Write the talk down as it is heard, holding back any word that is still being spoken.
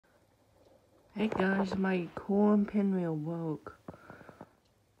Hey guys, my corn pinwheel broke.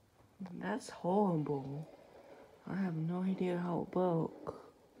 That's horrible. I have no idea how it broke.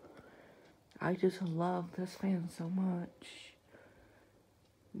 I just love this fan so much.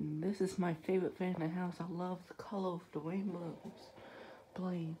 This is my favorite fan in the house. I love the color of the rainbow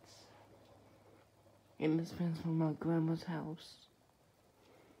blades. And this fan's from my grandma's house.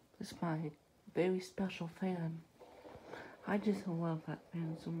 It's my very special fan. I just love that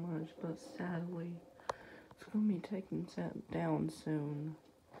fan so much, but sadly, it's gonna be taken down soon.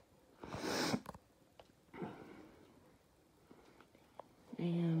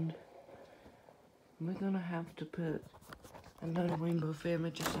 And we're gonna have to put another rainbow fan,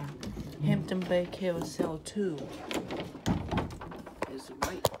 which is a Hampton Bay Carousel II. It's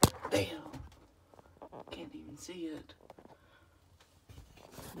right there. Can't even see it.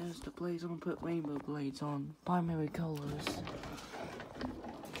 There's the blades. I'm gonna put rainbow blades on primary colors.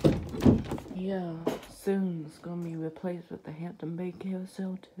 Yeah, soon it's gonna be replaced with the Hampton Bay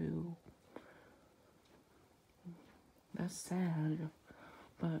Carousel II. That's sad,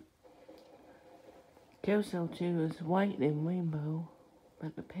 but Carousel 2 is white and rainbow,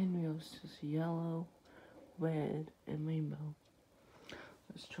 but the pinwheel is just yellow, red, and rainbow.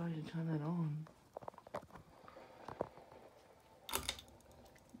 Let's try to turn it on.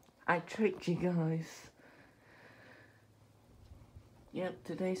 I tricked you guys. Yep,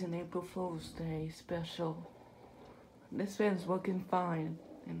 today's an April Fool's Day special. This fan's working fine,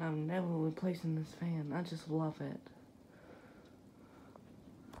 and I'm never replacing this fan. I just love it.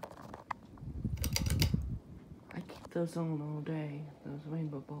 I keep those on all day, those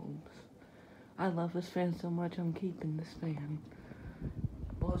rainbow bulbs. I love this fan so much, I'm keeping this fan.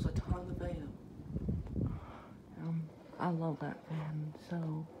 It blows a ton of air. I love that fan,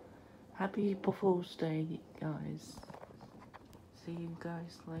 so happy April Fool's Day, guys. See you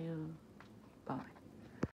guys later.